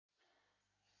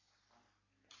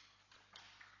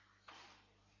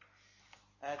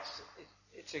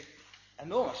It's an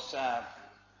enormous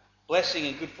blessing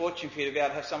and good fortune for you to be able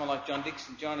to have someone like John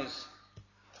Dixon. John is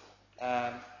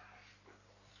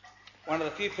one of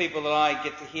the few people that I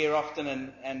get to hear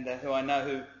often and who I know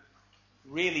who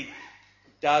really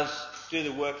does do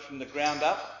the work from the ground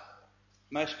up.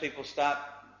 Most people start,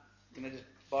 just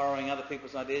borrowing other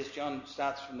people's ideas. John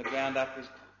starts from the ground up.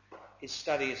 His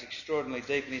study is extraordinarily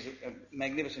deep and he's a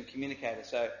magnificent communicator.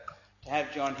 So to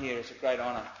have John here is a great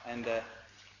honour. And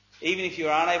even if you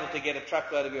are unable to get a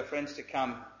truckload of your friends to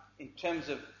come, in terms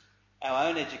of our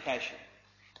own education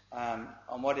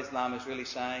on what Islam is really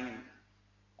saying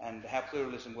and how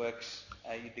pluralism works,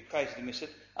 you'd be crazy to miss it,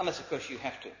 unless of course you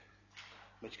have to, in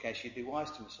which case you'd be wise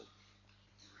to miss it.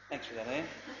 Thanks for that, Ian.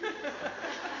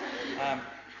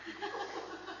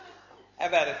 How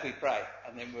about if we pray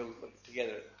and then we'll look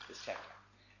together at this chapter.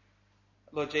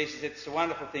 Lord Jesus, it's a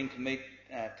wonderful thing to meet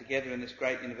together in this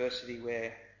great university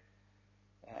where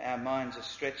our minds are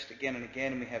stretched again and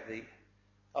again, and we have the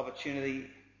opportunity,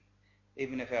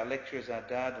 even if our lecturers are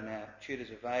dud and our tutors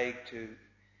are vague, to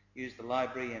use the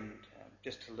library and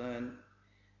just to learn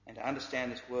and to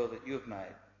understand this world that you have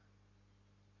made.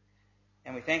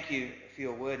 And we thank you for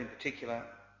your word in particular,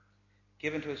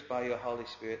 given to us by your Holy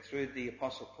Spirit through the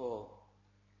Apostle Paul,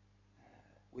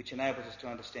 which enables us to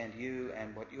understand you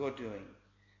and what you're doing,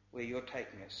 where you're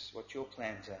taking us, what your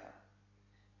plans are,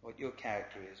 what your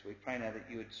character is. We pray now that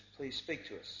you would please speak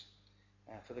to us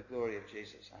for the glory of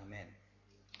Jesus. Amen.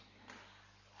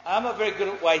 I'm not very good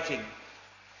at waiting.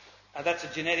 That's a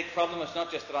genetic problem. It's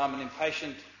not just that I'm an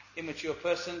impatient, immature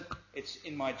person. It's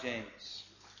in my genes.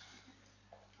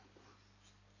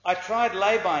 I tried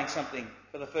lay-bying something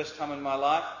for the first time in my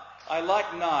life. I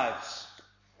like knives.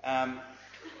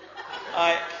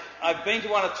 I've been to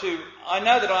one or two. I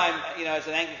know that I'm, as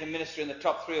an Anglican minister, in the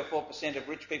top 3 or 4% of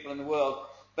rich people in the world,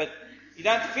 but you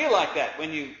don't feel like that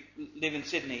when you live in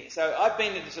Sydney. So I've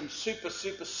been into some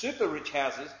super rich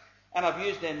houses, and I've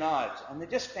used their knives, and they're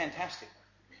just fantastic.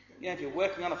 If you're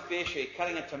working on a fish or you're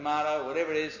cutting a tomato or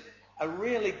whatever it is, a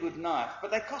really good knife.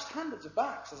 But they cost hundreds of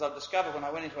bucks, as I've discovered when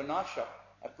I went into a knife shop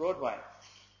at Broadway.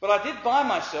 But I did buy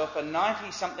myself a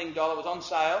 90-something dollar, it was on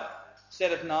sale,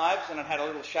 set of knives, and it had a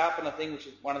little sharpener thing, which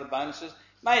is one of the bonuses,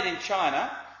 made in China,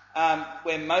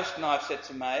 where most knife sets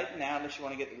are made now, unless you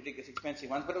want to get the ridiculous expensive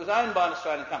ones, but it was owned by an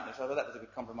Australian company, so I thought that was a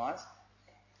good compromise.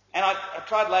 And I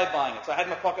tried lay-buying it. So I had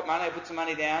my pocket money, I put some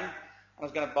money down, and I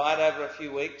was going to buy it over a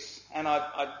few weeks, and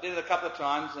I did it a couple of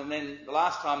times, and then the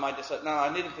last time I just said, no,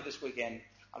 I need them for this weekend.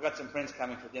 I've got some friends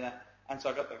coming for dinner, and so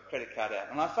I got the credit card out,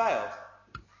 and I failed.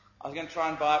 I was going to try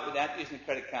and buy it without using the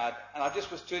credit card, and I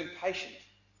just was too impatient.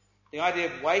 The idea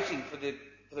of waiting for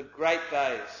the great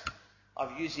days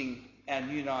of using our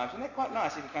new knives, and they're quite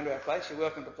nice. If you come to our place, you're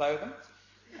welcome to play with them,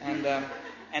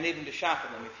 and even to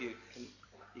sharpen them if you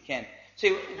can.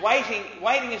 See,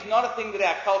 waiting is not a thing that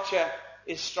our culture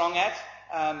is strong at.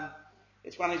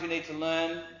 It's one of the things we need to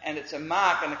learn, and it's a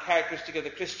mark and a characteristic of the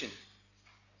Christian.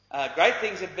 Great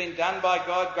things have been done by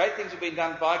God. Great things have been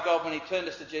done by God when He turned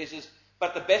us to Jesus.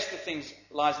 But the best of things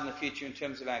lies in the future in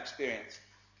terms of our experience.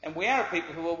 And we are a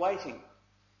people who are waiting,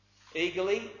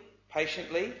 eagerly,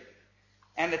 patiently,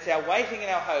 and it's our waiting and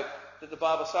our hope that the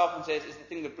Bible so often says is the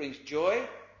thing that brings joy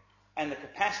and the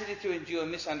capacity to endure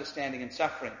misunderstanding and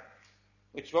suffering,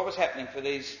 which is what was happening for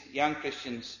these young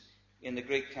Christians in the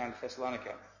Greek town of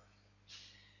Thessalonica.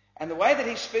 And the way that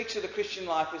he speaks of the Christian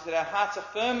life is that our hearts are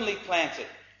firmly planted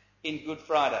in Good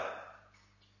Friday,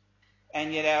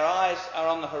 and yet our eyes are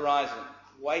on the horizon,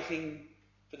 waiting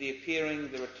for the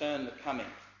appearing, the return, the coming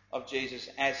of Jesus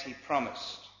as he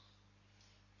promised.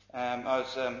 I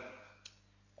was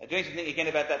doing something again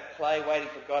about that play, Waiting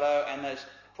for Godot, and those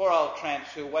poor old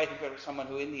tramps who are waiting for someone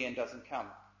who in the end doesn't come.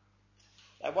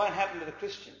 That won't happen to the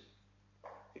Christian,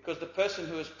 because the person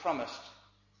who is promised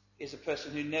is a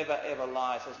person who never ever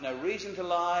lies, has no reason to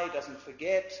lie, doesn't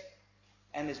forget,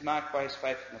 and is marked by his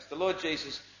faithfulness. The Lord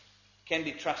Jesus can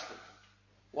be trusted.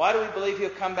 Why do we believe he'll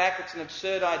come back? It's an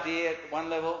absurd idea at one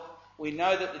level. We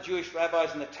know that the Jewish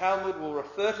rabbis in the Talmud will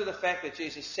refer to the fact that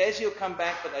Jesus says he'll come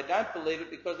back, but they don't believe it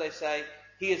because they say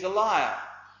he is a liar.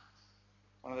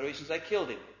 One of the reasons they killed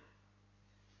him.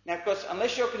 Now, of course,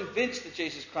 unless you're convinced that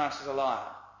Jesus Christ is a liar,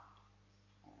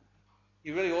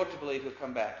 you really ought to believe he'll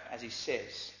come back, as he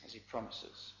says, as he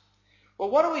promises. Well,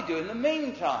 what do we do in the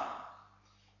meantime?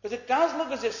 Because it does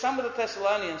look as if some of the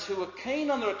Thessalonians who were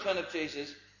keen on the return of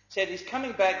Jesus said he's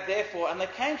coming back, therefore, and they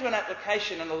came to an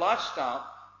application and a lifestyle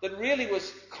that really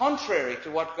was contrary to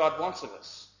what God wants of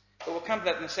us. But we'll come to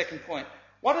that in the second point.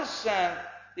 What does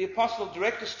the apostle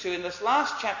direct us to in this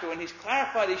last chapter when he's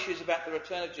clarified issues about the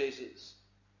return of Jesus?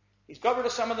 He's got rid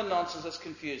of some of the nonsense that's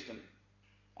confused them.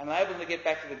 and enable them to get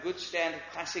back to the good standard,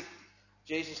 classic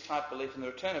Jesus-type belief in the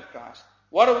return of Christ.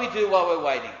 What do we do while we're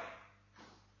waiting?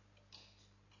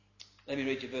 Let me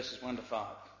read you verses 1 to 5.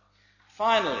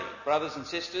 Finally, brothers and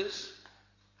sisters,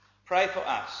 pray for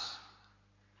us,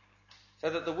 so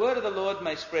that the word of the Lord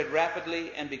may spread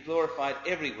rapidly and be glorified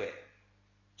everywhere,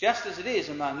 just as it is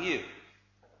among you,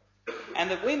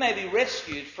 and that we may be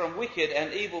rescued from wicked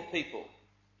and evil people,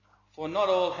 for not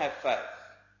all have faith.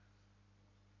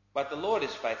 But the Lord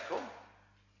is faithful.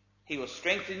 He will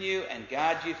strengthen you and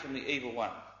guard you from the evil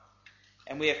one.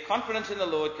 And we have confidence in the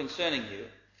Lord concerning you,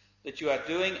 that you are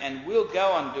doing and will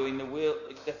go on doing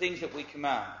the things that we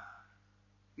command.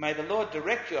 May the Lord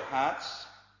direct your hearts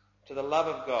to the love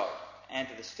of God and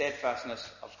to the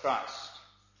steadfastness of Christ.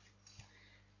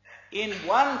 In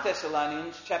 1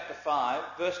 Thessalonians chapter 5,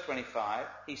 verse 25,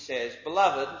 he says,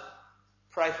 Beloved,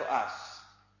 pray for us.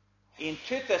 In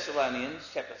 2 Thessalonians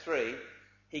chapter 3,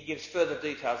 he gives further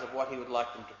details of what he would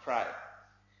like them to pray.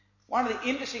 One of the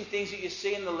interesting things that you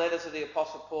see in the letters of the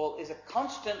Apostle Paul is a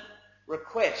constant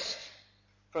request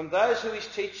from those who he's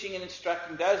teaching and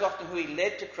instructing, those often who he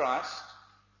led to Christ,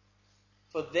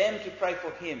 for them to pray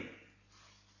for him.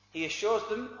 He assures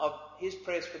them of his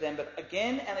prayers for them, but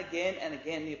again and again and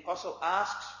again the Apostle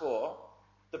asks for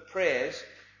the prayers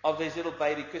of these little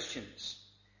baby Christians.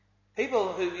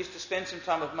 People who used to spend some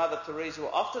time with Mother Teresa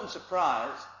were often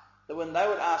surprised that when they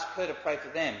would ask her to pray for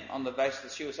them on the basis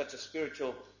that she was such a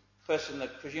spiritual person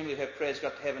that presumably her prayers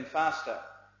got to heaven faster,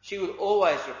 she would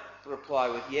always reply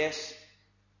with yes,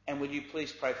 and would you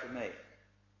please pray for me?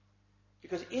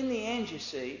 Because in the end, you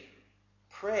see,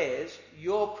 prayers,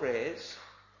 your prayers,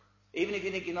 even if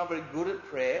you think you're not very good at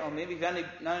prayer, or maybe you've only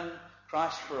known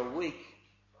Christ for a week,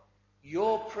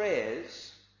 your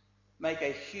prayers make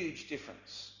a huge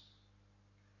difference.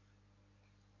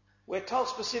 We're told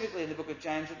specifically in the book of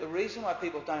James that the reason why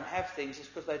people don't have things is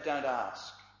because they don't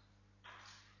ask.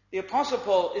 The Apostle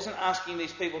Paul isn't asking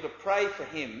these people to pray for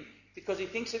him because he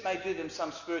thinks it may do them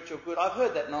some spiritual good. I've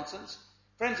heard that nonsense.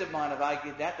 Friends of mine have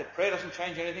argued that prayer doesn't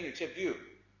change anything except you.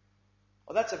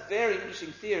 Well, that's a very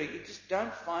interesting theory. You just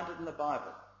don't find it in the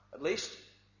Bible. At least,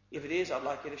 if it is, I'd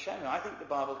like you to show me. I think the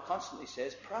Bible constantly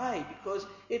says pray because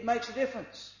it makes a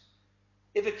difference.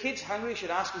 If a kid's hungry, he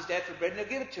should ask his dad for bread and he'll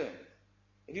give it to him.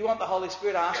 If you want the Holy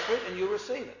Spirit, ask for it and you'll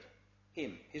receive it.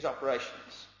 Him, his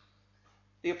operations.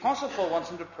 The Apostle Paul wants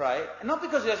them to pray, and not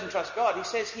because he doesn't trust God. He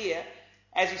says here,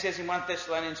 as he says in 1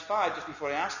 Thessalonians 5, just before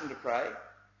he asks them to pray,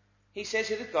 he says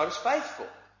here that God is faithful.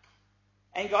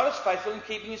 And God is faithful in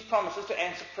keeping his promises to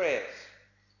answer prayers.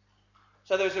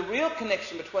 So there's a real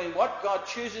connection between what God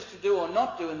chooses to do or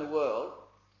not do in the world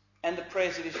and the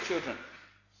prayers of his children.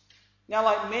 Now,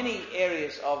 like many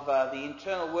areas of the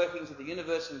internal workings of the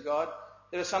universe and God,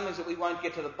 there are some things that we won't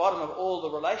get to the bottom of all the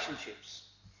relationships.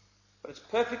 But it's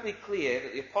perfectly clear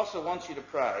that the Apostle wants you to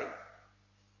pray.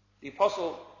 The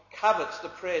Apostle covets the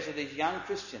prayers of these young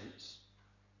Christians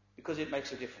because it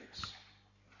makes a difference.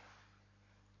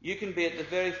 You can be at the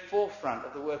very forefront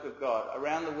of the work of God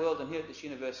around the world and here at this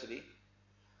university,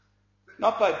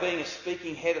 not by being a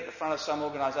speaking head at the front of some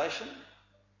organisation,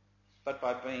 but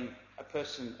by being a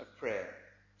person of prayer.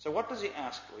 So what does he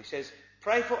ask for? He says,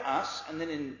 pray for us, and then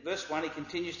in verse 1 he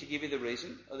continues to give you the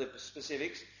reason, or the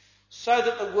specifics, so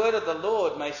that the word of the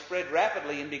Lord may spread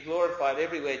rapidly and be glorified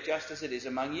everywhere just as it is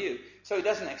among you. So he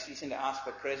doesn't actually seem to ask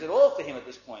for prayers at all for him at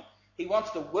this point. He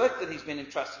wants the work that he's been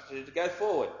entrusted to do to go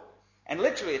forward. And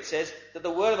literally it says that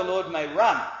the word of the Lord may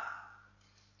run.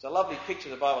 It's a lovely picture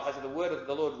the Bible has of the word of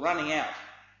the Lord running out,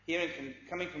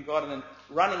 coming from God and then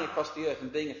running across the earth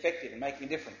and being effective and making a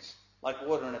difference, like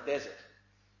water in a desert.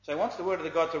 So he wants the word of the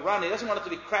God to run. He doesn't want it to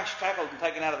be crash tackled and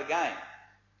taken out of the game.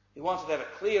 He wants it to have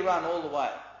a clear run all the way.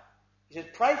 He says,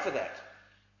 pray for that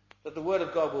the word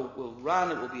of God will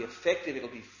run, it will be effective, it will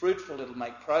be fruitful, it will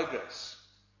make progress.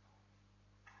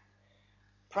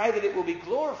 Pray that it will be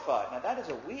glorified. Now that is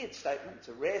a weird statement, it's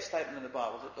a rare statement in the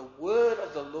Bible, that the word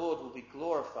of the Lord will be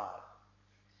glorified,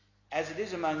 as it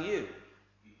is among you.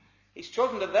 He's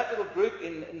talking to that little group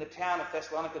in the town of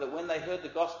Thessalonica that when they heard the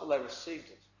gospel, they received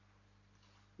it.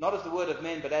 Not as the word of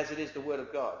men, but as it is the word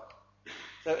of God.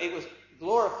 So it was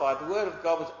glorified. The word of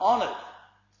God was honoured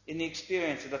in the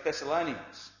experience of the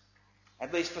Thessalonians.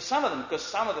 At least for some of them, because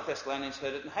some of the Thessalonians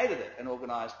heard it and hated it and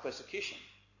organised persecution.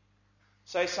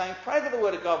 So he's saying, pray that the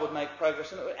word of God would make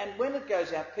progress. And when it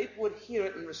goes out, people would hear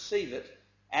it and receive it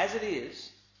as it is,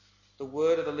 the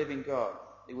word of the living God.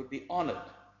 It would be honoured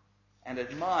and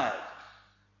admired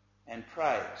and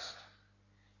praised.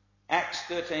 Acts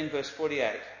 13 verse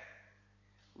 48.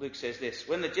 Luke says this,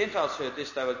 when the Gentiles heard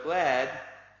this, they were glad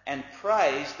and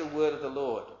praised the word of the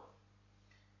Lord.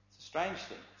 It's a strange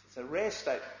thing. It's a rare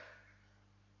statement.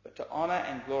 But to honour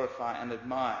and glorify and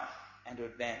admire and to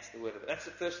advance the word of it. That's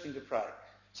the first thing to pray.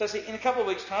 So see, in a couple of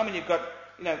weeks' time when you've got,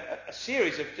 a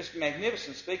series of just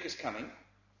magnificent speakers coming,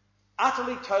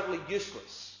 utterly, totally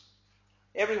useless.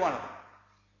 Every one of them.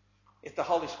 If the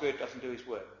Holy Spirit doesn't do his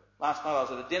work. Last night I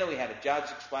was at a dinner, we had a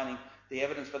judge explaining the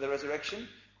evidence for the resurrection.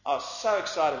 I was so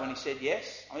excited when he said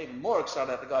yes. I'm even more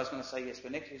excited that the guy's going to say yes for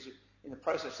next. He's in the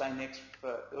process of saying next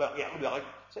for,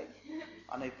 see,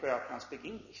 I need prayer, I can't speak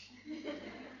English.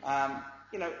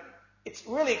 It's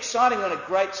really exciting when a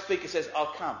great speaker says,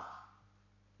 I'll come.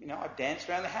 I've danced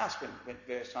around the house when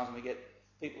various times when we get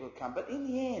people who come. But in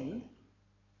the end,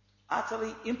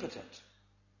 utterly impotent,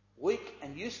 weak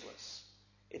and useless.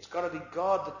 It's got to be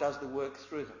God that does the work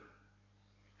through them.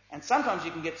 And sometimes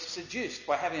you can get seduced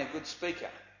by having a good speaker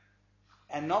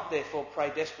and not therefore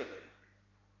pray desperately.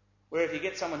 Where if you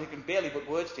get someone who can barely put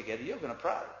words together, you're going to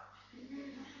pray.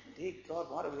 Dear God,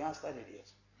 why do we ask that idiot?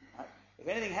 Right? If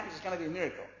anything happens, it's going to be a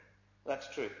miracle. That's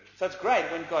true. So it's great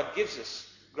when God gives us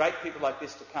great people like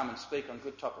this to come and speak on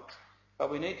good topics.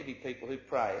 But we need to be people who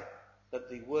pray that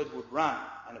the word would run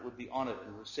and it would be honoured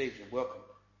and received and welcomed.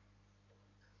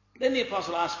 Then the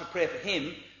apostle asks for prayer for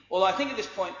him, although I think at this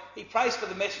point he prays for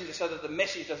the messenger so that the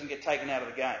message doesn't get taken out of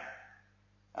the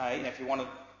game. If you want to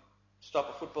stop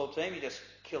a football team, you just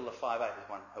kill the 5'8" is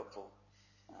one helpful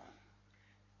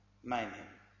maim him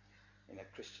in a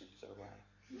Christian sort of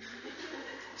way.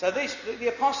 So the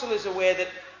apostle is aware that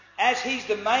as he's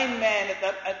the main man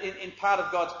in part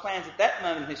of God's plans at that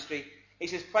moment in history, he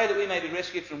says, pray that we may be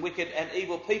rescued from wicked and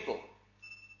evil people.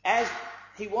 As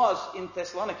he was in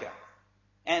Thessalonica,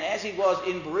 and as he was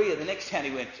in Berea, the next town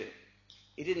he went to.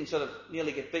 He didn't sort of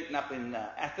nearly get beaten up in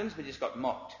Athens, but just got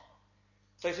mocked.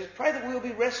 So he says, pray that we will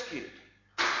be rescued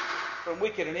from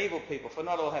wicked and evil people, for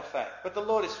not all have faith. But the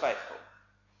Lord is faithful.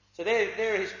 So there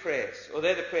are his prayers, or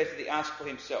they're the prayers that he asked for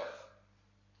himself.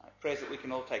 Prayers that we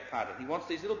can all take part in. He wants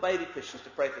these little baby Christians to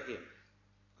pray for him,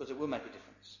 because it will make a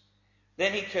difference.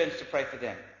 Then he turns to pray for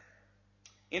them.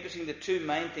 Interesting, the two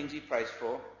main things he prays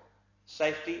for,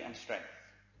 safety and strength.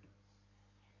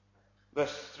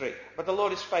 Verse 3, but the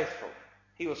Lord is faithful.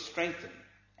 He will strengthen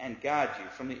and guard you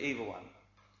from the evil one.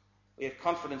 We have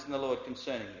confidence in the Lord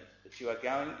concerning you, that you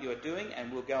are doing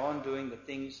and will go on doing the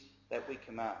things that we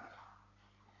command.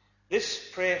 This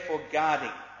prayer for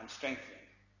guarding and strengthening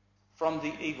from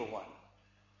the evil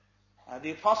one.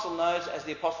 The apostle knows, as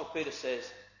the apostle Peter says,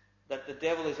 that the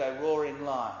devil is a roaring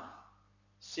lion,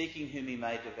 seeking whom he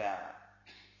may devour.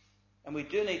 And we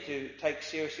do need to take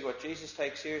seriously what Jesus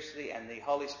takes seriously and the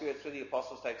Holy Spirit through the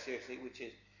apostles takes seriously, which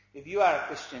is, if you are a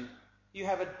Christian, you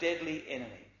have a deadly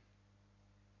enemy.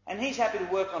 And he's happy to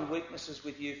work on weaknesses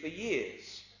with you for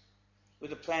years,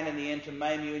 with a plan in the end to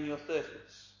maim you in your 30s.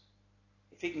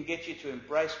 If he can get you to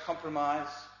embrace compromise,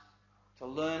 to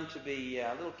learn to be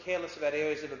a little careless about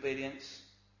areas of obedience,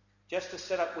 just to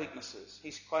set up weaknesses,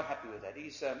 he's quite happy with that.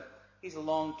 He's a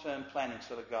long-term planning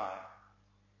sort of guy.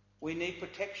 We need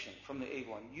protection from the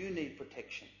evil one. You need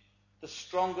protection. The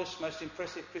strongest, most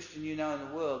impressive Christian you know in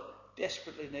the world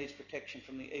desperately needs protection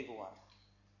from the evil one.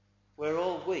 We're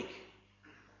all weak.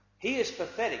 He is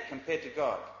pathetic compared to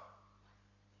God.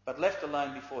 But left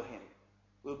alone before him,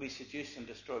 we'll be seduced and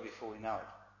destroyed before we know it.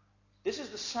 This is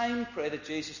the same prayer that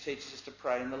Jesus teaches us to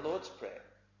pray in the Lord's Prayer.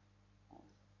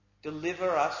 Deliver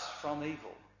us from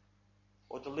evil.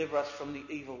 Or deliver us from the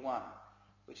evil one,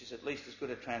 which is at least as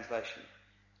good a translation.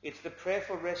 It's the prayer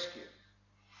for rescue.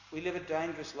 We live a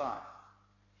dangerous life.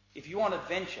 If you want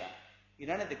adventure, you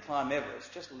don't have to climb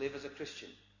Everest. Just live as a Christian.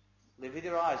 Live with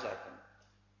your eyes open.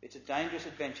 It's a dangerous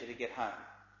adventure to get home.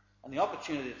 And the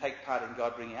opportunity to take part in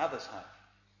God bringing others home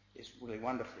is really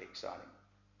wonderfully exciting.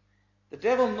 The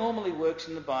devil normally works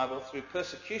in the Bible through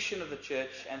persecution of the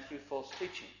church and through false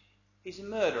teaching. He's a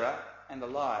murderer and a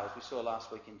liar, as we saw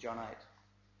last week in John 8.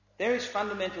 They're his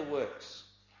fundamental works.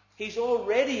 He's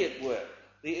already at work,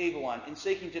 the evil one, in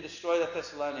seeking to destroy the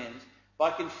Thessalonians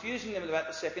by confusing them about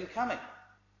the second coming.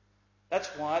 That's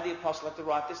why the apostle had to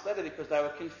write this letter, because they were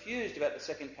confused about the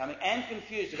second coming and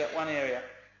confused about one area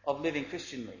of living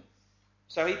Christianly.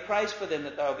 So he prays for them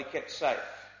that they will be kept safe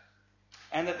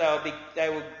and that they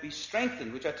will be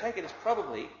strengthened, which I take it is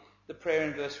probably the prayer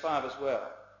in verse 5 as well.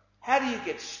 How do you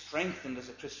get strengthened as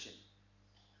a Christian?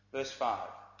 Verse 5.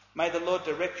 May the Lord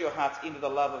direct your hearts into the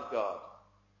love of God.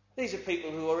 These are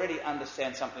people who already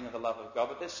understand something of the love of God,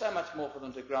 but there's so much more for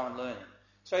them to grow and learn in.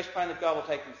 So he's praying that God will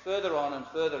take them further on and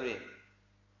further in.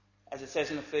 As it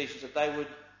says in Ephesians, that they would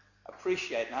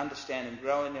appreciate and understand and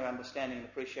grow in their understanding and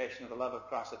appreciation of the love of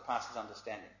Christ that passes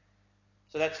understanding.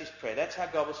 So that's his prayer. That's how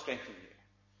God will strengthen you.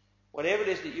 Whatever it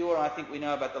is that you or I think we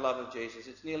know about the love of Jesus,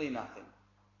 it's nearly nothing.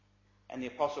 And the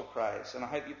apostle prays, and I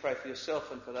hope you pray for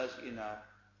yourself and for those that you know,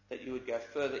 that you would go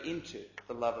further into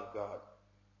the love of God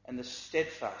and the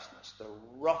steadfastness, the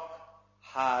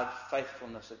rock-hard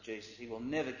faithfulness of Jesus. He will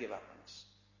never give up on us.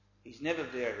 He's never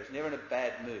variable. He's never in a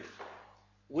bad mood.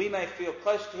 We may feel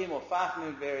close to him or far from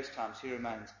him at various times. He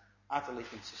remains utterly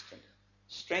consistent.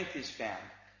 Strength is found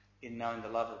in knowing the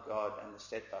love of God and the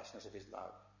steadfastness of his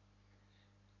love.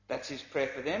 That's his prayer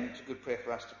for them. It's a good prayer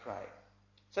for us to pray.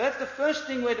 So that's the first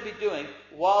thing we're to be doing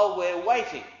while we're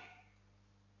waiting.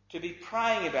 To be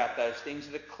praying about those things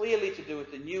that are clearly to do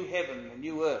with the new heaven, the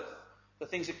new earth. The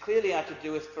things that clearly are to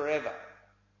do with forever.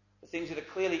 The things that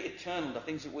are clearly eternal. The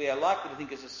things that we are likely to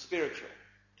think as spiritual.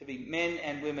 To be men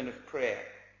and women of prayer.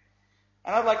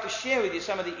 And I'd like to share with you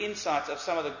some of the insights of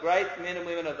some of the great men and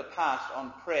women of the past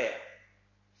on prayer.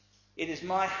 It is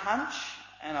my hunch,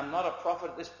 and I'm not a prophet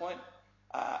at this point,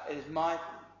 it is my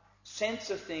sense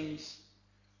of things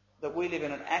that we live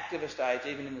in an activist age,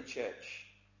 even in the church,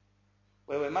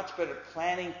 where we're much better at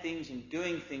planning things and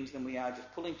doing things than we are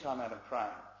just pulling time out and praying.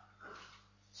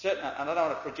 Certainly, and I don't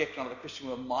want to project onto the Christian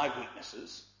world my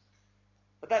weaknesses,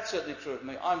 but that's certainly true of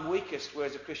me. I'm weakest,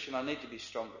 whereas a Christian I need to be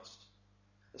strongest.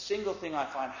 The single thing I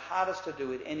find hardest to do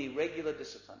with any regular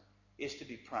discipline is to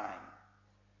be praying.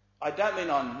 I don't mean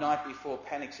on night before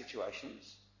panic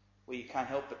situations where you can't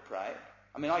help but pray.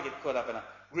 I mean, I get caught up in a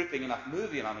gripping enough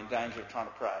movie and I'm in danger of trying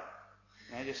to pray.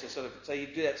 You know, just to sort of, so you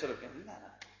do that sort of, no.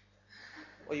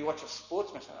 Or you watch a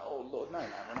sports match and oh Lord, no.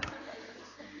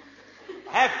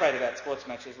 I have prayed about sports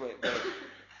matches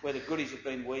where the goodies have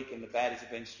been weak and the baddies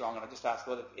have been strong, and I just ask,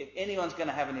 Lord, if anyone's going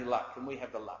to have any luck, can we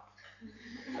have the luck?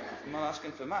 I'm not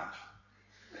asking for much.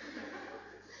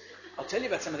 I'll tell you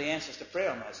about some of the answers to prayer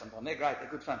on those sometime. They're great, they're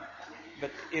good fun, but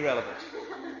irrelevant.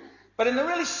 But in the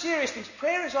really serious things,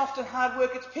 prayer is often hard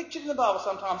work. It's pictured in the Bible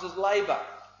sometimes as labour,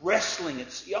 wrestling.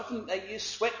 They use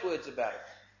sweat words about it.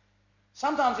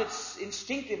 Sometimes it's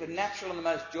instinctive and natural and the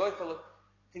most joyful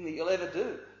thing that you'll ever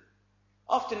do.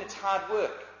 Often it's hard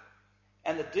work.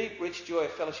 And the deep, rich joy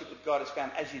of fellowship with God is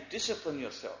found as you discipline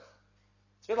yourself.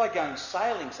 It's a bit like going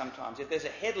sailing sometimes. If there's a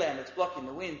headland that's blocking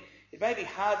the wind, it may be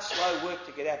hard, slow work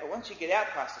to get out, but once you get out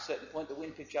past a certain point, the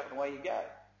wind picks you up and away you go.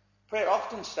 Prayer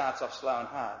often starts off slow and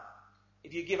hard.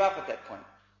 If you give up at that point,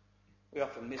 we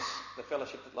often miss the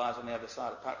fellowship that lies on the other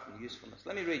side, apart from the usefulness.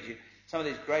 Let me read you some of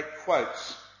these great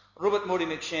quotes. Robert Murray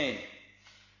McCheyne,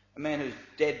 a man who's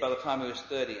dead by the time he was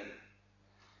 30,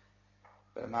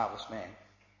 but a marvellous man.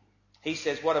 He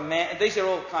says, what a man... And these are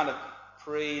all kind of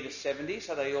pre the 70s,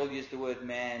 so they all use the word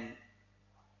man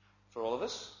for all of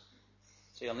us.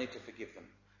 So you'll need to forgive them,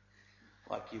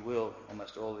 like you will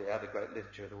almost all the other great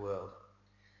literature of the world.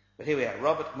 But here we are,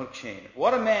 Robert McCheyne.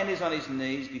 What a man is on his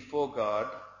knees before God,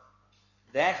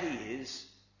 that he is,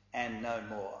 and no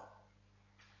more.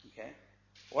 Okay?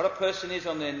 What a person is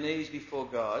on their knees before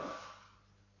God,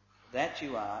 that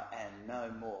you are, and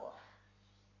no more.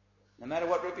 No matter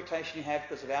what reputation you have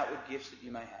because of outward gifts that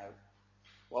you may have,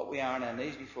 what we are on our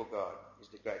knees before God is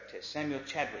the great test. Samuel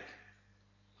Chadwick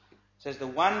says, the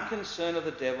one concern of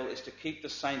the devil is to keep the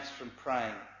saints from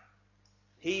praying.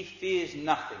 He fears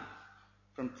nothing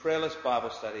from prayerless Bible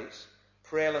studies,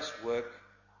 prayerless work,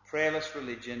 prayerless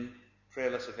religion,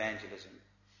 prayerless evangelism.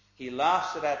 He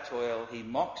laughs at our toil, he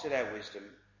mocks at our wisdom,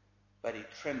 but he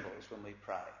trembles when we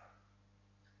pray.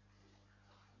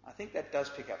 I think that does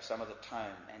pick up some of the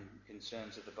tone and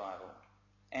concerns of the Bible.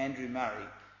 Andrew Murray,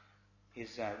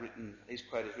 his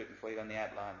quote is written for you on the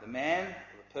outline. The man,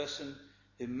 or the person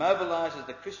who mobilises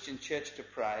the Christian church to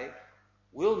pray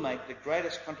will make the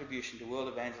greatest contribution to world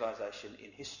evangelisation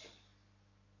in history.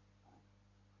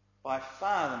 By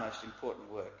far the most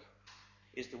important work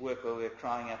is the work where we're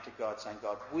crying out to God, saying,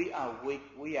 God, we are weak,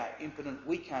 we are impotent,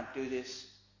 we can't do this.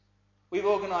 We've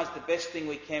organised the best thing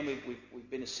we can, we've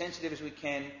been as sensitive as we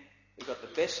can, we've got the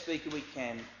best speaker we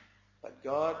can, but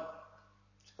God,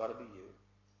 it's got to be you.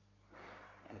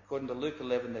 And according to Luke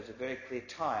 11, there's a very clear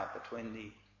tie-up between the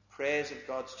prayers of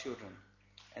God's children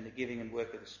and the giving and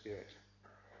work of the Spirit.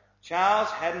 Charles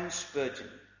Haddon Spurgeon,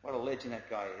 what a legend that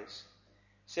guy is,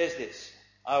 says this,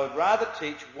 I would rather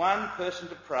teach one person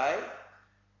to pray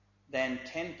than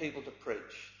 10 people to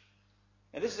preach.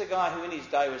 Now this is a guy who in his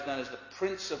day was known as the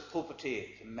Prince of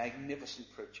Pulpiteers, a magnificent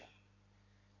preacher.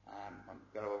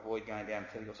 I've got to avoid going down and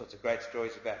telling all sorts of great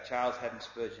stories about Charles Haddon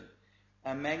Spurgeon.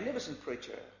 A magnificent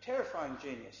preacher, a terrifying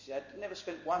genius. He had never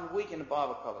spent 1 week in a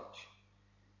Bible college.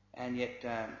 And yet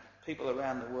people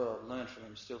around the world learn from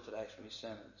him still today from his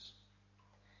sermons.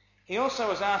 He also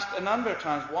was asked a number of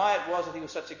times why it was that he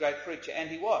was such a great preacher, and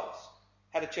he was.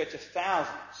 Had a church of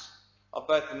thousands of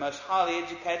both the most highly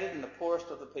educated and the poorest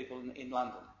of the people in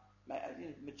London.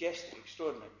 majestic,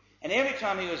 extraordinary. And every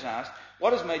time he was asked,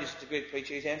 what has made you such a great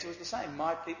preacher, his answer was the same: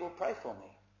 my people pray for me.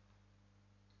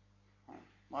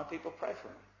 My people pray for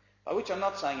me. By which I'm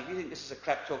not saying if you think this is a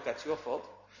crap talk, that's your fault.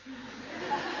 You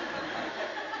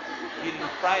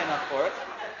didn't pray enough for it.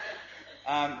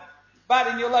 But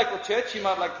in your local church, you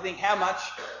might like to think, how much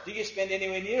do you spend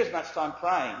anywhere near as much time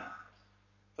praying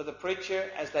for the preacher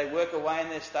as they work away in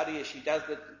their study, as she does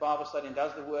the Bible study and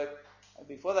does the work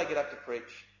before they get up to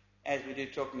preach, as we do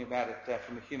talking about it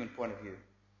from a human point of view.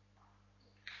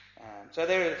 So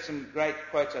there are some great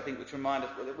quotes, I think, which remind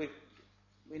us that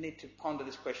we need to ponder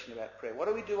this question about prayer. What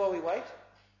do we do while we wait?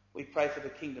 We pray for the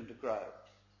kingdom to grow,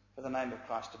 for the name of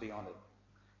Christ to be honoured,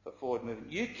 for forward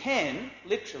movement. You can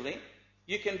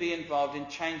be involved in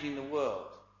changing the world.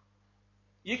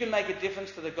 You can make a difference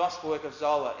for the gospel work of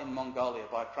Zola in Mongolia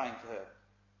by praying for her.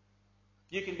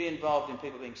 You can be involved in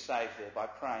people being saved there by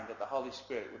praying that the Holy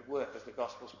Spirit would work as the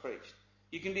gospel's preached.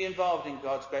 You can be involved in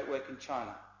God's great work in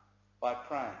China by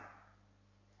praying.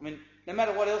 I mean, no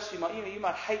matter what else you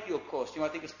might hate your course. You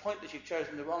might think it's pointless, you've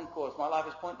chosen the wrong course. My life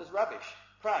is pointless rubbish.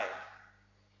 Pray.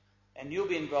 And you'll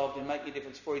be involved in making a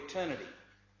difference for eternity.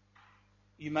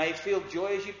 You may feel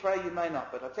joy as you pray, you may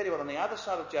not. But I tell you what, on the other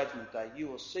side of Judgment Day, you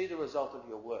will see the result of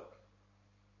your work.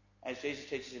 As Jesus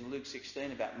teaches in Luke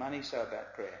 16 about money, so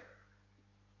about prayer.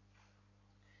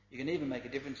 You can even make a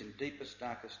difference in deepest,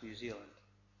 darkest New Zealand,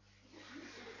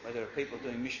 where there are people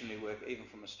doing missionary work even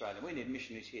from Australia. We need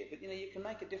missionaries here. But you can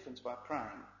make a difference by praying.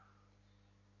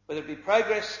 Whether it be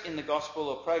progress in the gospel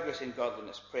or progress in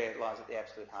godliness, prayer lies at the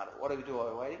absolute heart of it. What do we do while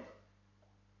we're waiting?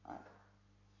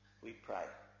 We pray.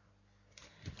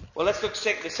 Well, let's look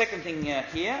the second thing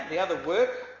here, the other work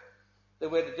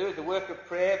that we're to do, the work of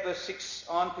prayer. Verse 6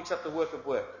 on picks up the work of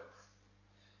work.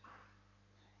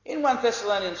 In 1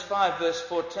 Thessalonians 5 verse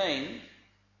 14,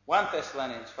 1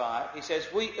 Thessalonians 5, he says,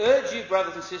 we urge you,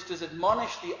 brothers and sisters,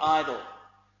 admonish the idle.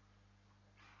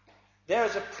 There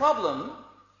is a problem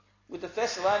with the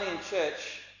Thessalonian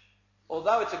church,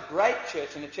 although it's a great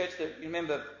church and a church that, you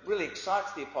remember, really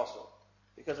excites the apostle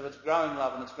because of its growing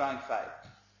love and its growing faith.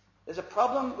 There's a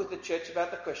problem with the church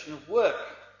about the question of work.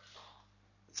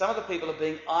 Some of the people are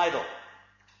being idle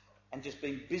and just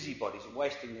being busybodies and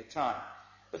wasting their time.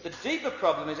 But the deeper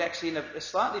problem is actually in a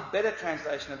slightly better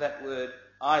translation of that word,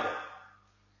 idle.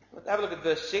 Let's have a look at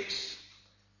verse 6.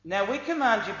 Now we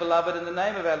command you, beloved, in the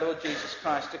name of our Lord Jesus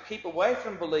Christ, to keep away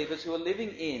from believers who are living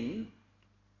in,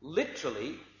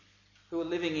 literally, who are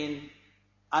living in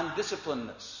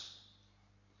undisciplinedness.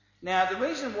 Now, the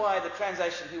reason why the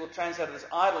translation here will translate it as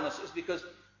idleness is because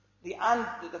the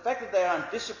fact that they are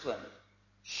undisciplined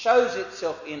shows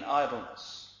itself in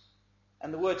idleness.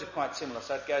 And the words are quite similar,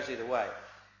 so it goes either way.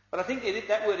 But I think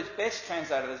that word is best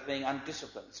translated as being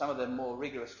undisciplined. Some of the more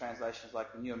rigorous translations,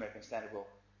 like the New American Standard,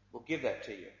 will give that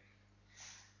to you.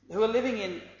 Who are living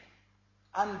in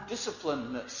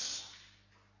undisciplinedness,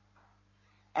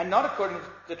 and not according to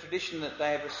the tradition that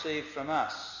they have received from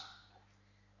us.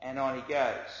 And on he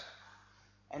goes.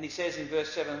 And he says in verse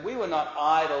 7, we were not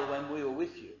idle when we were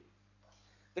with you.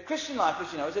 The Christian life,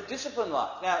 as you know, is a disciplined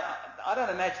life. Now, I don't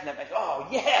imagine that much, oh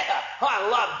yeah, I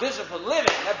love disciplined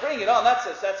living. Now bring it on,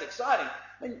 that's exciting.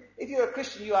 I mean, if you're a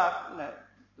Christian, you are,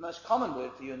 the most common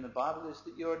word for you in the Bible is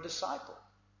that you're a disciple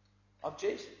of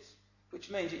Jesus,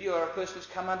 which means that you are a person who's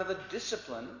come under the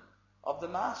discipline of the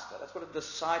Master. That's what a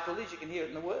disciple is. You can hear it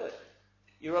in the word.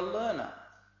 You're a learner.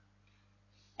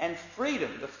 And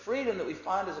freedom, the freedom that we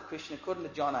find as a Christian, according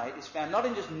to John 8, is found not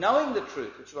in just knowing the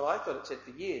truth, which is what I thought it said for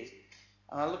years,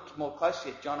 and I looked more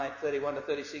closely at John 8:31 to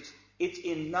 36, it's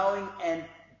in knowing and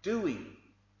doing.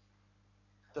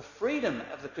 The freedom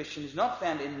of the Christian is not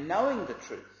found in knowing the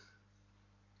truth.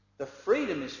 The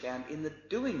freedom is found in the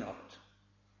doing of it.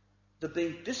 The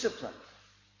being disciplined.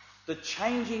 The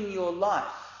changing your life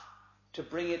to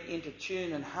bring it into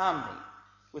tune and harmony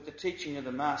with the teaching of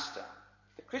the Master.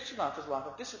 The Christian life is a life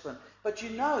of discipline. But you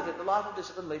know that the life of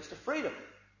discipline leads to freedom.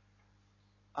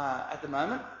 At the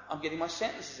moment, I'm getting my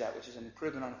sentences out, which is an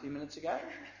improvement on a few minutes ago.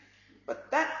 But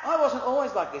I wasn't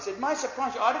always like this. It may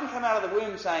surprise you. I didn't come out of the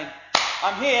womb saying,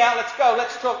 I'm here, let's go,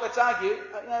 let's talk, let's argue.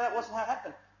 That wasn't how it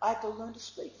happened. I had to learn to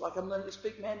speak, like I'm learning to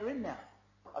speak Mandarin now.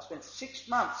 I spent 6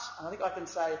 months, and I think I can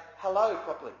say hello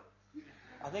properly.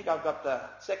 I think I've got the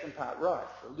second part right,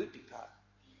 the loopy part.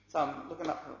 So I'm looking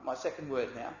up my second word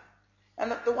now.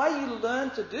 And the way you learn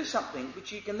to do something,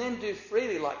 which you can then do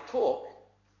freely, like talk,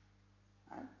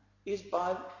 is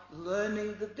by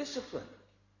learning the discipline.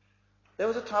 There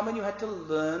was a time when you had to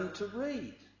learn to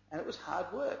read, and it was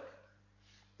hard work.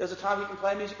 There was a time you can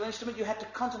play a musical instrument, you had to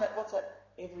concentrate. What's that?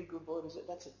 Every good word is it?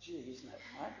 That's a G, isn't it?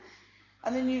 Right?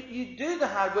 And then you do the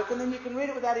hard work, and then you can read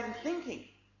it without even thinking.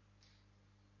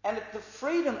 And the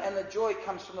freedom and the joy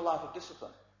comes from the life of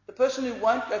discipline. The person who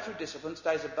won't go through discipline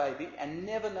stays a baby and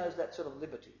never knows that sort of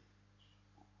liberty.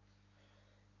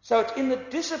 So it's in the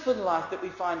disciplined life that we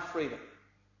find freedom.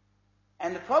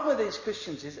 And the problem with these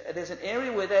Christians is there's an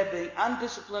area where they're being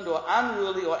undisciplined or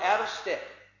unruly or out of step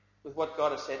with what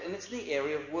God has said, and it's the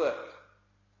area of work.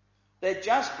 They're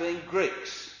just being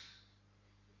Greeks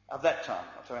of that time,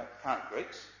 not sorry, current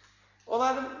Greeks.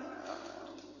 Although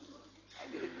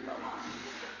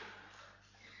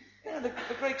the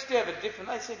Greeks do have a different,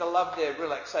 they seem to love their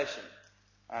relaxation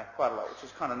quite a lot, which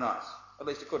is kind of nice. At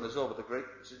least according to Zorba the Greek,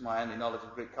 which is my only knowledge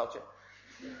of Greek culture.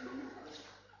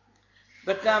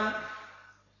 But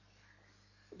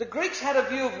the Greeks had a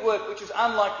view of work which was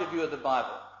unlike the view of the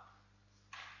Bible.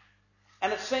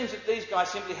 And it seems that these guys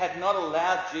simply had not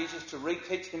allowed Jesus to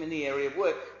reteach them in the area of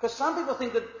work. Because some people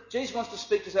think that Jesus wants to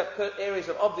speak to us about areas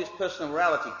of obvious personal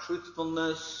morality,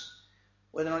 truthfulness,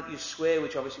 whether or not you swear,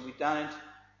 which obviously we don't,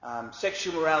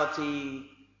 sexual morality,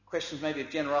 questions maybe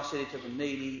of generosity to the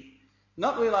needy,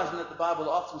 not realising that the Bible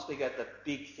will often speak about the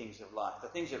big things of life, the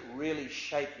things that really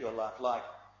shape your life, like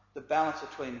the balance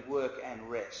between work and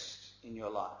rest in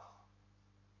your life.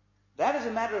 That is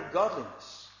a matter of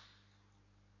godliness.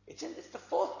 It's the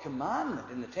fourth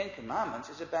commandment in the Ten Commandments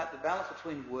is about the balance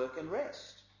between work and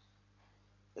rest.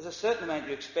 There's a certain amount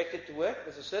you're expected to work,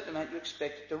 there's a certain amount you're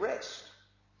expected to rest.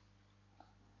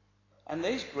 And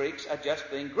these Greeks are just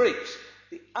being Greeks.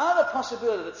 The other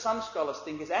possibility that some scholars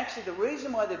think is actually the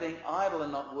reason why they're being idle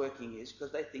and not working is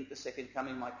because they think the second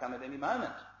coming might come at any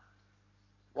moment.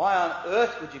 Why on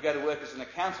earth would you go to work as an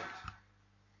accountant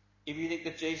if you think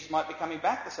that Jesus might be coming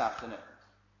back this afternoon?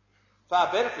 Far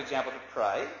better, for example, to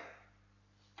pray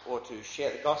or to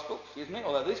share the gospel,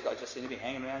 although these guys just seem to be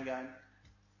hanging around going,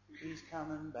 he's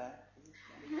coming back, he's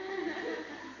coming back.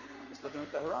 Just looking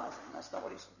at the horizon. That's not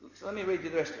what he said. So let me read you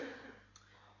the rest of it.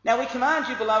 Now we command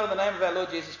you, beloved, in the name of our Lord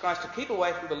Jesus Christ, to keep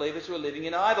away from believers who are living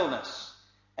in idleness,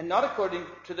 and not according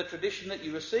to the tradition that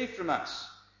you received from us.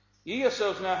 You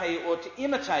yourselves know how you ought to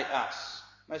imitate us.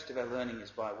 Most of our learning is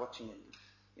by watching and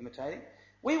imitating.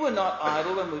 We were not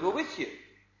idle when we were with you,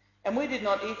 and we did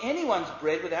not eat anyone's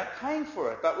bread without paying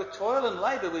for it, but with toil and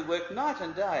labour we worked night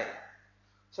and day,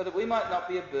 so that we might not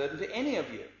be a burden to any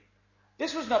of you.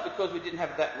 This was not because we didn't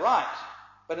have that right,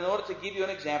 but in order to give you an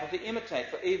example to imitate.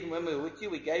 For even when we were with you,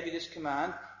 we gave you this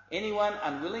command: anyone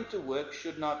unwilling to work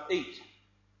should not eat.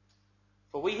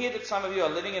 For we hear that some of you are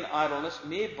living in idleness,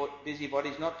 mere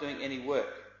busybodies, not doing any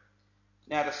work.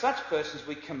 Now to such persons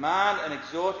we command and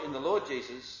exhort in the Lord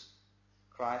Jesus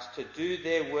Christ to do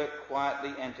their work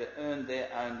quietly and to earn their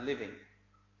own living.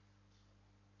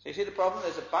 So you see the problem?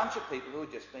 There's a bunch of people who are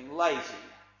just being lazy,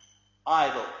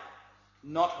 idle,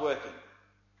 not working.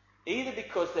 Either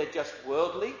because they're just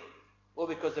worldly or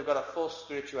because they've got a false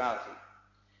spirituality.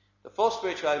 The false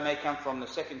spirituality may come from the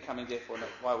second coming, therefore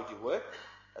why would you work?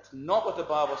 That's not what the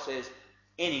Bible says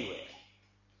anywhere.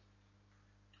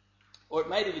 Or it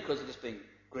may be because of just being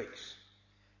Greeks.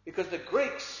 Because the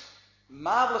Greeks,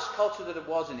 marvellous culture that it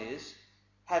was and is,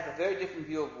 have a very different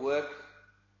view of work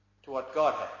to what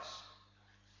God has.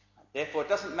 Therefore, it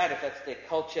doesn't matter if that's their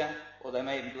culture or they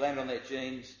may even blame it on their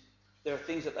genes. There are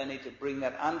things that they need to bring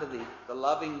that under the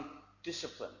loving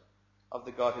discipline of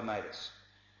the God who made us.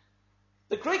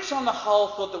 The Greeks on the whole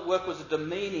thought that work was a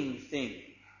demeaning thing.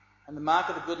 And the mark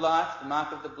of the good life, the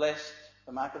mark of the blessed,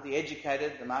 the mark of the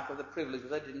educated, the mark of the privileged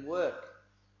was they didn't work.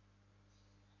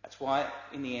 That's why,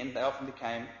 in the end, they often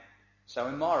became so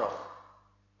immoral.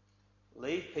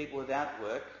 Leave people without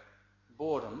work,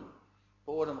 boredom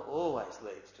always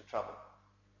leads to trouble.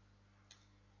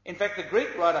 In fact, the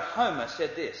Greek writer Homer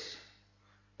said this,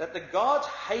 that the gods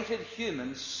hated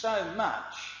humans so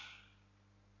much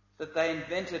that they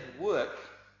invented work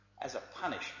as a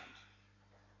punishment.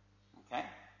 Okay?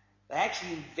 They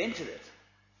actually invented it.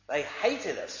 They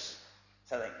hated us.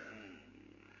 So they,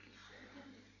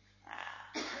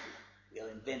 we'll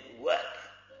invent work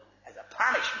as a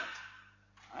punishment.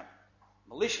 Right?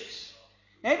 Malicious.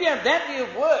 Now, if you have that view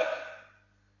of work,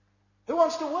 who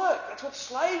wants to work? That's what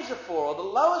slaves are for, or the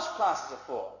lowest classes are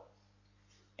for.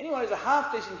 Anyone who's a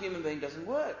half-decent human being doesn't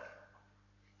work.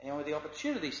 Anyone with the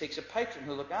opportunity seeks a patron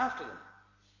who'll look after them.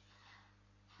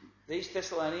 These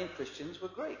Thessalonian Christians were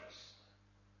Greeks.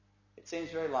 It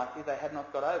seems very likely they had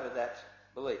not got over that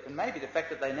belief. And maybe the fact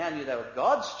that they now knew they were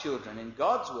God's children in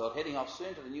God's world, heading off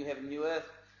soon to the new heaven, new earth,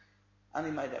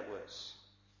 only made that worse.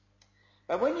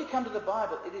 But when you come to the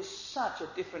Bible, it is such a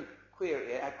different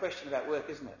question about work,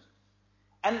 isn't it?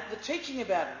 And the teaching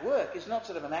about work is not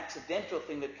sort of an accidental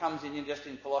thing that comes in just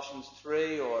in Colossians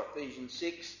 3 or Ephesians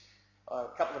 6 a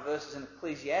couple of verses in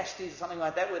Ecclesiastes or something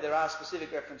like that where there are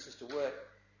specific references to work.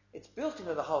 It's built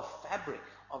into the whole fabric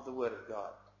of the Word of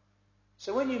God.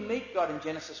 So when you meet God in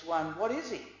Genesis 1, what is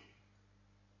he?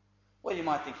 Well, you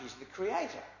might think he's the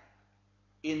creator.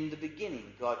 In the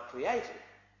beginning, God created.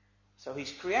 So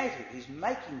he's creative, he's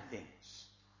making things.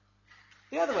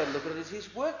 The other way to look at it is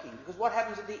he's working, because what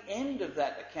happens at the end of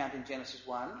that account in Genesis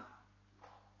 1?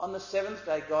 On the seventh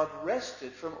day, God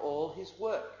rested from all his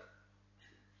work.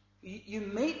 You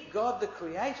meet God the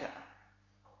creator,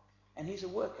 and he's a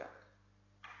worker.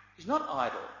 He's not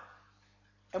idle.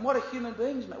 And what are human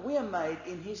beings made? We are made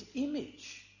in his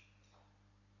image.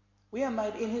 We are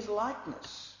made in his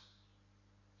likeness.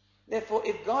 Therefore,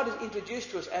 if God is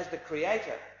introduced to us as the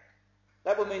creator,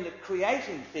 that will mean that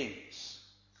creating things,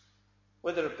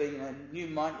 whether it be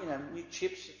new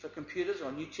chips for computers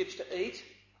or new chips to eat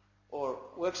or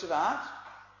works of art,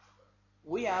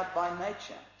 we are by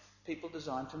nature people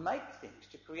designed to make things,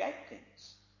 to create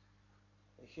things.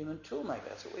 A human tool maker,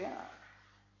 that's what we are.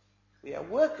 We are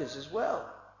workers as well.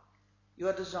 You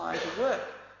are designed to work.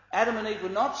 Adam and Eve were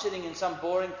not sitting in some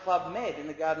boring Club Med in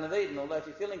the Garden of Eden, although if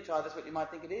you're feeling tired, that's what you might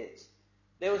think it is.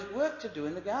 There was work to do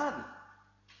in the garden.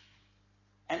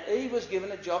 And Eve was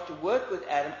given a job to work with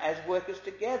Adam as workers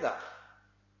together.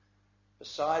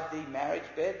 Beside the marriage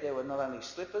bed, there were not only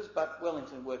slippers, but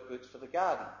Wellington work boots for the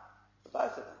garden, for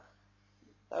both of them.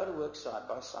 They were to work side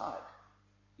by side.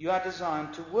 You are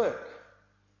designed to work.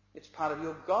 It's part of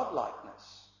your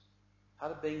godlikeness,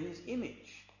 part of being his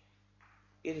image.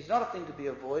 It is not a thing to be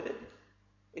avoided.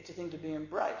 It's a thing to be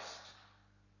embraced.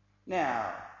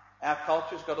 Now, our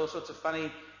culture's got all sorts of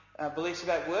funny beliefs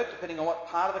about work. Depending on what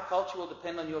part of the culture will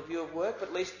depend on your view of work, but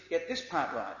at least get this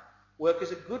part right. Work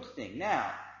is a good thing.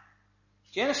 Now,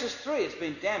 Genesis 3 has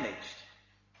been damaged.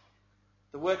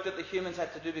 The work that the humans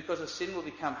had to do because of sin will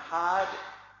become hard.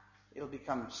 It'll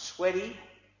become sweaty.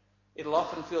 It'll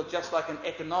often feel just like an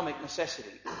economic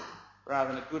necessity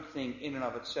rather than a good thing in and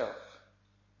of itself.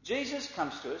 Jesus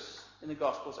comes to us in the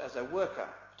Gospels as a worker,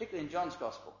 particularly in John's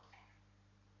Gospel.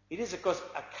 It is, of course,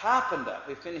 a carpenter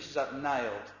who finishes up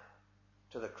nailed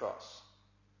to the cross.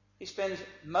 He spends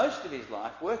most of his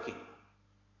life working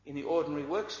in the ordinary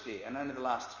work sphere, and only the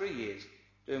last 3 years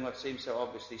doing what seems so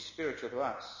obviously spiritual to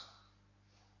us.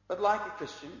 But like a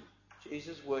Christian,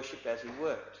 Jesus worshipped as he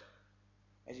worked.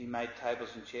 As he made tables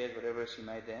and chairs, whatever else he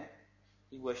made there,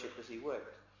 he worshipped as he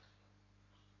worked.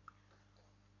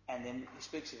 And then he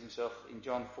speaks of himself in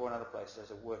John 4 and other places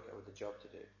as a worker with a job to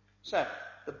do. So,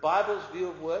 the Bible's view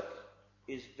of work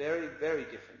is very, very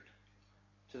different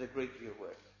to the Greek view of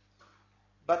work.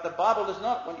 But the Bible does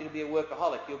not want you to be a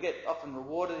workaholic. You'll get often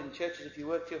rewarded in churches if you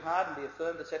work too hard and be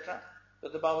affirmed, etc.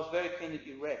 But the Bible's very keen that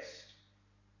you rest,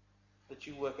 that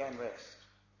you work and rest.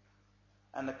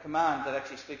 And the command that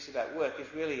actually speaks about work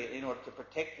is really in order to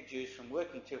protect the Jews from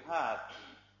working too hard.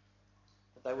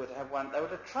 That they were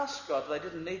to trust God, that they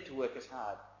didn't need to work as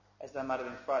hard as they might have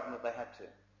been frightened that they had to.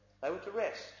 They were to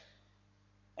rest.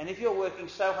 And if you're working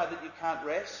so hard that you can't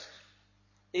rest,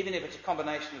 even if it's a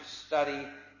combination of study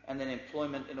and then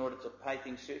employment in order to pay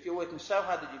things through, if you're working so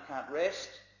hard that you can't rest,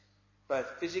 both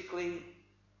physically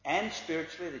and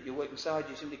spiritually, that you're working so hard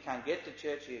you simply can't get to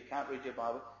church or you can't read your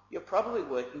Bible, you're probably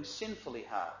working sinfully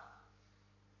hard.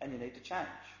 And you need to change.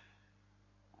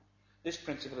 This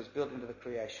principle is built into the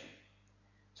creation.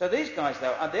 So these guys,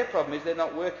 though, their problem is they're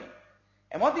not working.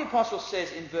 And what the apostle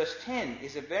says in verse 10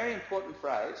 is a very important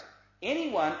phrase.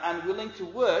 Anyone unwilling to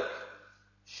work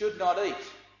should not eat.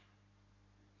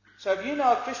 So if you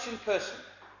know a Christian person,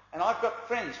 and I've got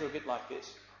friends who are a bit like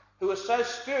this, who are so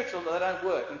spiritual that they don't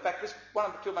work. In fact,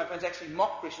 two of my friends actually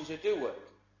mock Christians who do work.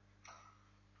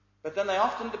 But then they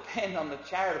often depend on the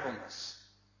charitableness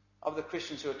of the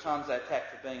Christians who at times they attack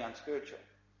for being unspiritual.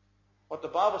 What the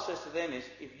Bible says to them is,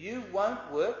 if you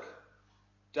won't work,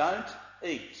 don't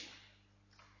eat.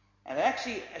 And it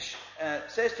actually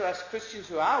says to us Christians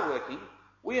who are working,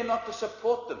 we are not to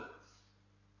support them.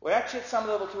 We're actually at some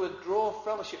level to withdraw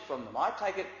fellowship from them. I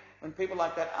take it when people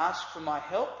like that ask for my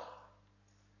help,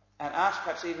 and ask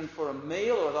perhaps even for a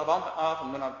meal, or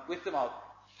often when I'm with them, I'll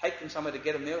take them somewhere to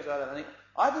get a meal.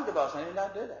 I think the Bible says,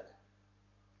 don't do that.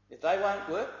 If they won't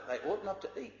work, they ought not to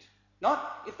eat.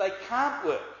 Not if they can't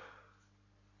work.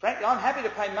 Frankly, I'm happy to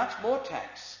pay much more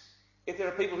tax if there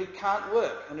are people who can't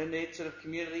work and who need sort of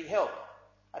community help.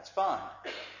 That's fine.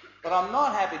 But I'm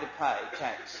not happy to pay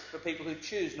tax for people who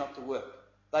choose not to work.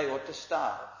 They ought to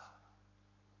starve.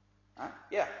 Huh?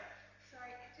 Yeah.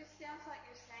 Sorry, it just sounds like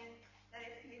you're saying that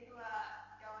if people are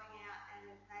going out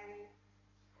and maybe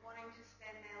wanting to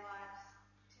spend their lives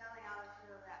telling other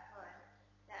people about God,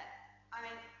 that, I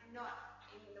mean, not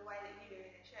in the way that you do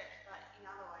in the church, but in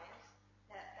other ways,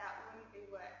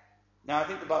 No, I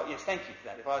think the Bible, yes, thank you for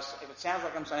that. If it sounds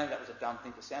like I'm saying that was a dumb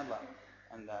thing to sound like,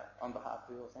 and on behalf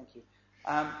of you all, thank you.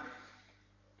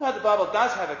 No, the Bible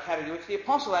does have a category which the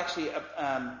apostle actually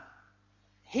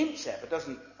hints at, but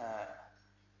doesn't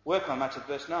work on much at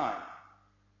verse 9.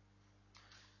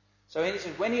 So he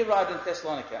says, when he arrived in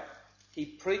Thessalonica, he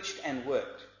preached and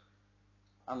worked.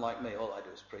 Unlike me, all I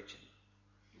do is preach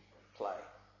and play.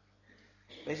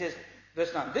 But he says,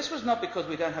 verse 9, this was not because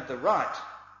we don't have the right.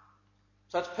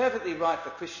 So it's perfectly right for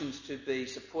Christians to be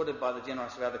supported by the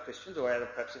generosity of other Christians, or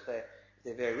perhaps if they're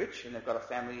very rich and they've got a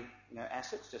family,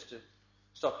 assets, just to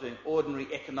stop doing ordinary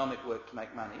economic work to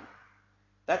make money.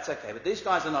 That's okay. But these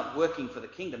guys are not working for the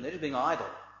kingdom. They're just being idle,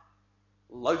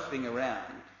 loafing around,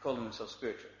 calling themselves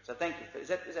spiritual. So thank you. Is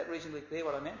that reasonably clear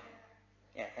what I meant?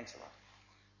 Yeah, thanks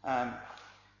a lot.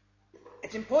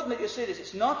 It's important that you see this.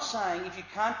 It's not saying if you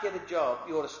can't get a job,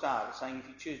 you ought to starve. It's saying if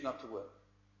you choose not to work.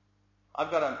 I've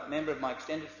got a member of my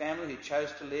extended family who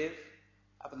chose to live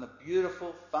up on the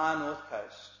beautiful far north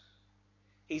coast.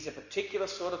 He's a particular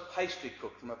sort of pastry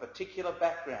cook from a particular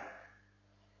background.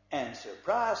 And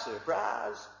surprise,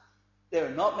 surprise, there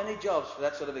are not many jobs for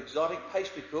that sort of exotic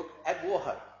pastry cook at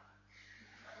Wauchope.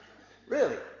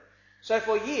 Really. So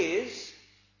for years,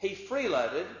 he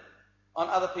freeloaded on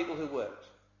other people who worked.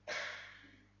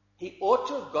 He ought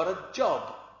to have got a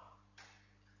job.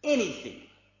 Anything.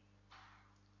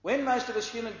 When most of us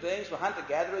human beings were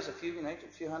hunter-gatherers a few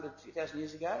thousand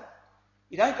years ago,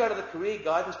 you don't go to the career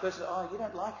guidance person, you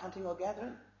don't like hunting or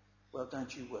gathering? Well,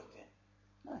 don't you work then?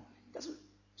 No, it doesn't.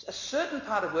 A certain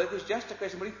part of work is just a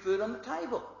question of putting food on the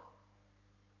table.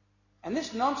 And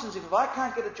this nonsense, if I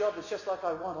can't get a job that's just like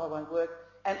I want, I won't work,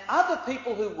 and other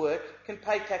people who work can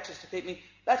pay taxes to keep me,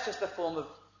 that's just a form of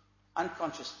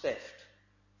unconscious theft.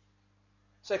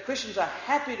 So Christians are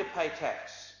happy to pay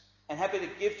tax and happy to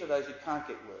give to those who can't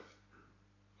get work.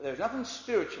 But there's nothing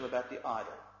spiritual about the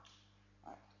idol.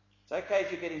 Right? It's okay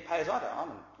if you're getting paid as I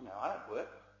don't work.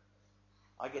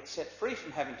 I get set free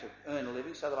from having to earn a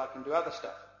living so that I can do other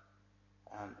stuff.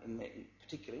 In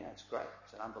particular, it's great.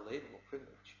 It's an unbelievable privilege.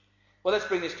 Well, let's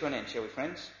bring this to an end, shall we,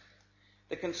 friends?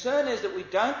 The concern is that we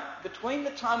don't, between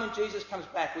the time when Jesus comes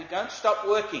back, we don't stop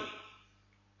working.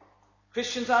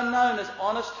 Christians are known as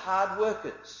honest, hard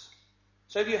workers.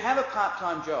 So if you have a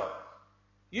part-time job,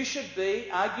 you should be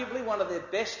arguably one of their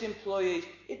best employees.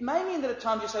 It may mean that at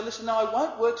times you say, listen, no, I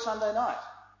won't work Sunday night.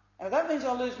 And if that means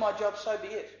I'll lose my job, so be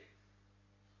it.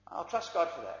 I'll trust God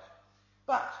for that.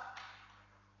 But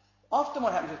often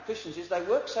what happens with Christians is they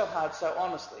work so hard, so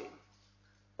honestly,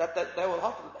 that they will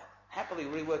often happily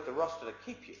rework the roster to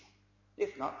keep you.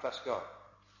 If not, trust God.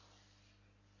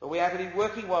 But we are to be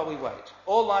working while we wait.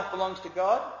 All life belongs to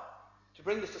God. To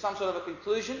bring this to some sort of a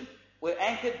conclusion, we're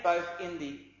anchored both in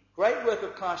the great work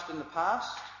of Christ in the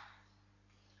past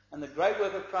and the great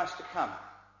work of Christ to come.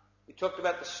 We talked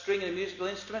about the string in a musical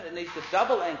instrument. It needs the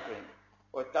double anchoring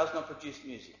or it does not produce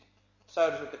music. So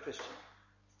it is with the Christian.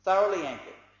 Thoroughly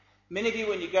anchored. Many of you,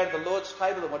 when you go to the Lord's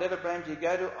table, or whatever brand you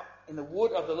go to, in the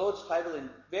wood of the Lord's table in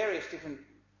various different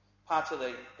parts of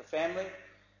the family,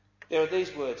 there are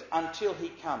these words, until he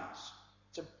comes.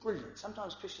 It's a brilliant.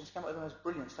 Sometimes Christians come up with the most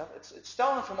brilliant stuff. It's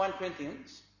stolen from 1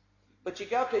 Corinthians. But you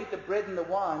go up to eat the bread and the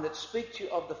wine that speak to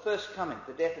you of the first coming,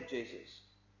 the death of Jesus.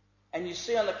 And you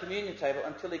see on the communion table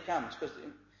until he comes, because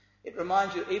it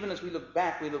reminds you, even as we look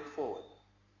back, we look forward.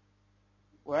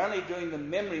 We're only doing the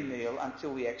memory meal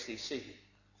until we actually see him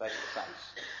face to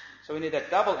face. So we need that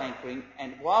double anchoring,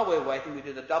 and while we're waiting, we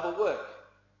do the double work.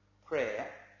 Prayer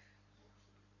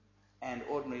and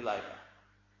ordinary labour.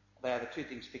 They are the two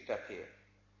things picked up here.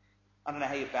 I don't know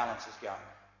how your balance is going.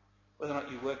 Whether or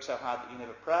not you work so hard that you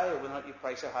never pray, or whether or not you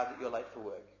pray so hard that you're late for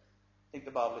work. I think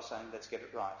the Bible is saying, let's get it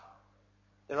right.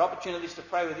 There are opportunities to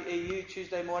pray with the EU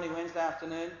Tuesday morning, Wednesday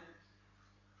afternoon.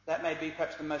 That may be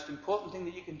perhaps the most important thing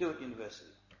that you can do at university,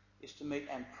 is to meet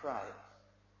and pray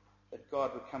that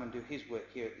God would come and do his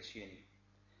work here at this uni.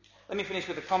 Let me finish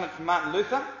with a comment from Martin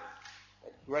Luther,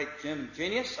 a great German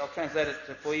genius. I'll translate it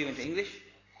for you into English.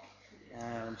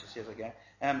 Let me just see as I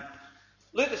go.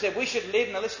 Luther said we should live,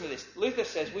 now listen to this, Luther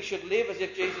says we should live as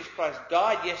if Jesus Christ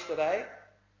died yesterday,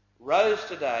 rose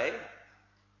today,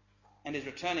 and is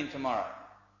returning tomorrow.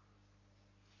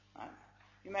 Right?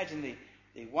 Imagine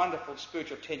the wonderful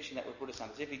spiritual tension that would put us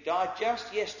under. As if he died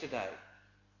just yesterday,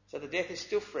 so the death is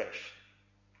still fresh.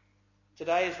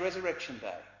 Today is resurrection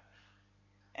day,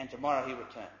 and tomorrow he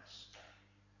returns.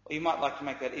 Or you might like to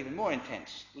make that even more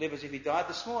intense. Live as if he died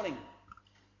this morning,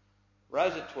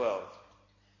 rose at 12,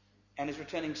 and is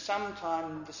returning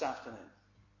sometime this afternoon.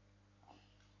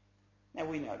 Now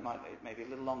we know it may be a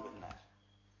little longer than that,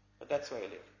 but that's where we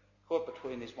live, caught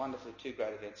between these wonderfully two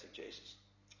great events of Jesus.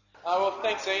 Well,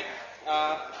 thanks, Ian,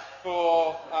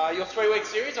 for your 3-week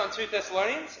series on 2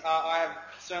 Thessalonians. I have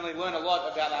certainly learned a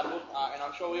lot about that book, and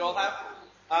I'm sure we all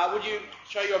have. Would you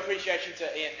show your appreciation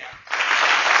to Ian now?